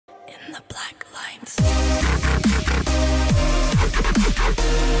in the black lines.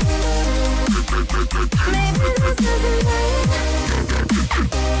 Maybe this isn't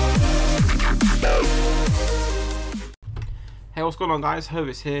Hey, what's going on, guys?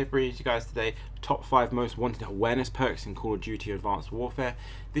 Hovis here, bringing you guys today top 5 most wanted awareness perks in Call of Duty Advanced Warfare.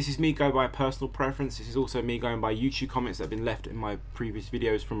 This is me going by personal preference. This is also me going by YouTube comments that have been left in my previous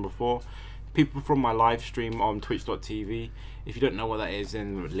videos from before. People from my live stream on twitch.tv. If you don't know what that is,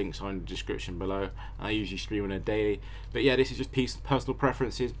 then the links are in the description below. I usually stream on a daily. But yeah, this is just personal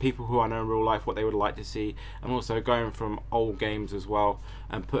preferences, people who I know in real life, what they would like to see. I'm also going from old games as well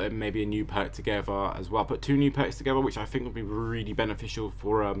and putting maybe a new perk together as well. Put 2 new perks together, which I think would be really beneficial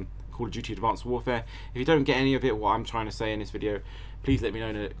for Call of Duty Advanced Warfare. If you don't get any of it, what I'm trying to say in this video, please let me know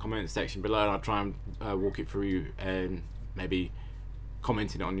in the comment section below, and I'll try and walk it through you and maybe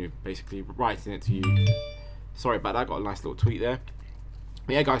commenting it on you, basically writing it to you. Sorry about that, got a nice little tweet there.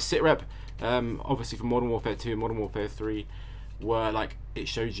 But yeah, guys, sit rep obviously for Modern Warfare 2 and Modern Warfare 3 were like, it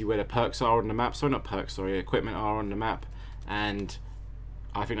shows you where the perks are on the map. Sorry, not perks, sorry, equipment are on the map, and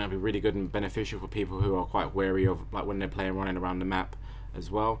I think that'd be really good and beneficial for people who are quite wary of like when they're playing running around the map as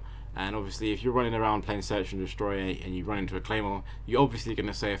well. And obviously, if you're running around playing Search and Destroy and you run into a Claymore, you're obviously going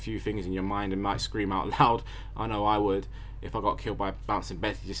to say a few things in your mind and might scream out loud. I know I would if I got killed by Bouncing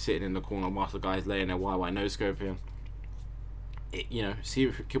Betty just sitting in the corner whilst the guy's laying there YY no scoping. You know,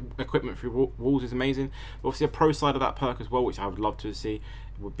 see equipment through walls is amazing. But obviously, a pro side of that perk as well, which I would love to see,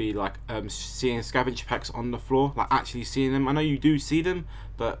 would be like seeing scavenger packs on the floor, like actually seeing them. I know you do see them,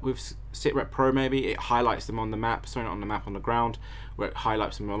 but with SitRep Pro maybe it highlights them on the map, sorry, not on the map, on the ground, where it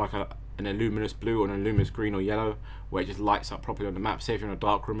highlights them like an luminous blue or an luminous green or yellow, where it just lights up properly on the map. Say if you're in a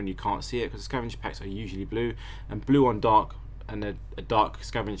dark room and you can't see it, because the scavenger packs are usually blue, and blue on dark and a dark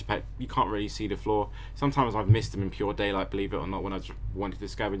scavenger pack, you can't really see the floor. Sometimes I've missed them in pure daylight, believe it or not, when I just wanted the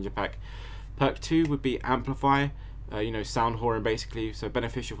scavenger pack. Perk 2 would be Amplify, you know, sound whoring basically, so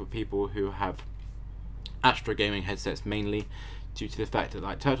beneficial for people who have Astro gaming headsets mainly, due to the fact that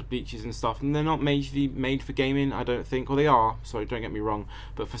like turtle beaches and stuff, and they're not majorly made for gaming, I don't think, or they are, sorry, don't get me wrong,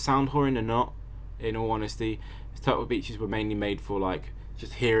 but for sound whoring they're not, in all honesty. Turtle beaches were mainly made for like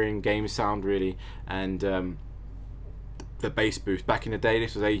just hearing game sound really, and the bass boost. Back in the day,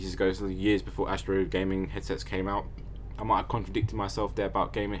 this was ages ago, so years before Astro gaming headsets came out. I might have contradicted myself there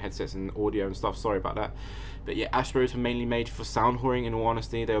about gaming headsets and audio and stuff, sorry about that. But yeah, Astros were mainly made for sound whoring, in all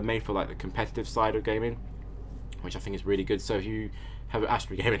honesty. They were made for like the competitive side of gaming, which I think is really good. So if you have an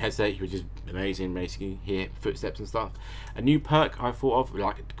Astro gaming headset, you would just amazing, basically hear footsteps and stuff. A new perk I thought of,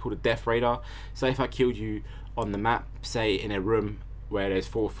 like called a death radar. Say if I killed you on the map, say in a room where there's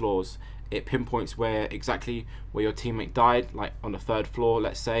 4 floors, it pinpoints exactly where your teammate died, like on the 3rd floor,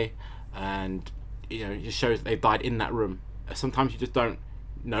 let's say, and you know, it just shows that they died in that room. Sometimes you just don't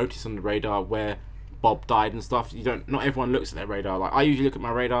notice on the radar where Bob died and stuff. Not everyone looks at their radar. Like I usually look at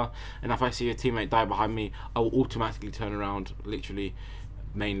my radar, and if I see a teammate die behind me, I will automatically turn around. Literally,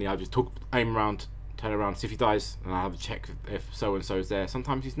 mainly I just aim around, turn around, see if he dies, and I have a check if so and so is there.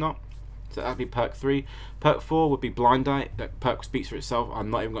 Sometimes he's not. So that'd be perk 3. Perk 4 would be Blind Eye. That perk speaks for itself. I'm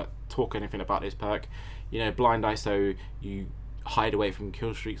not even going to talk anything about this perk. You know, Blind Eye, so you hide away from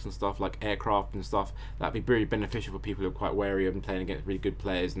kill streaks and stuff, like aircraft and stuff. That'd be very beneficial for people who are quite wary of and playing against really good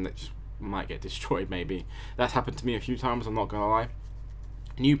players and that just might get destroyed maybe. That's happened to me a few times, I'm not going to lie.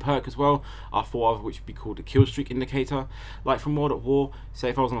 New perk as well I thought of, which would be called a kill streak indicator. Like from World at War, say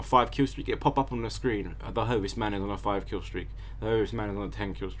if I was on a 5 kill streak, it'd pop up on the screen. The Hovis man is on a 5 kill streak, the Hovis man is on a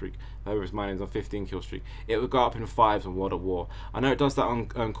 10 kill streak, the Hovis man is on a 15 kill streak. It would go up in 5s on World at War. I know it does that on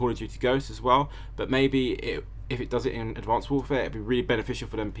Call of Duty Ghosts as well, but maybe if it does it in Advanced Warfare, it'd be really beneficial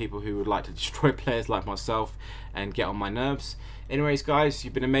for them people who would like to destroy players like myself and get on my nerves. Anyways guys,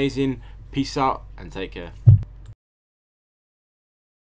 you've been amazing, peace out and take care.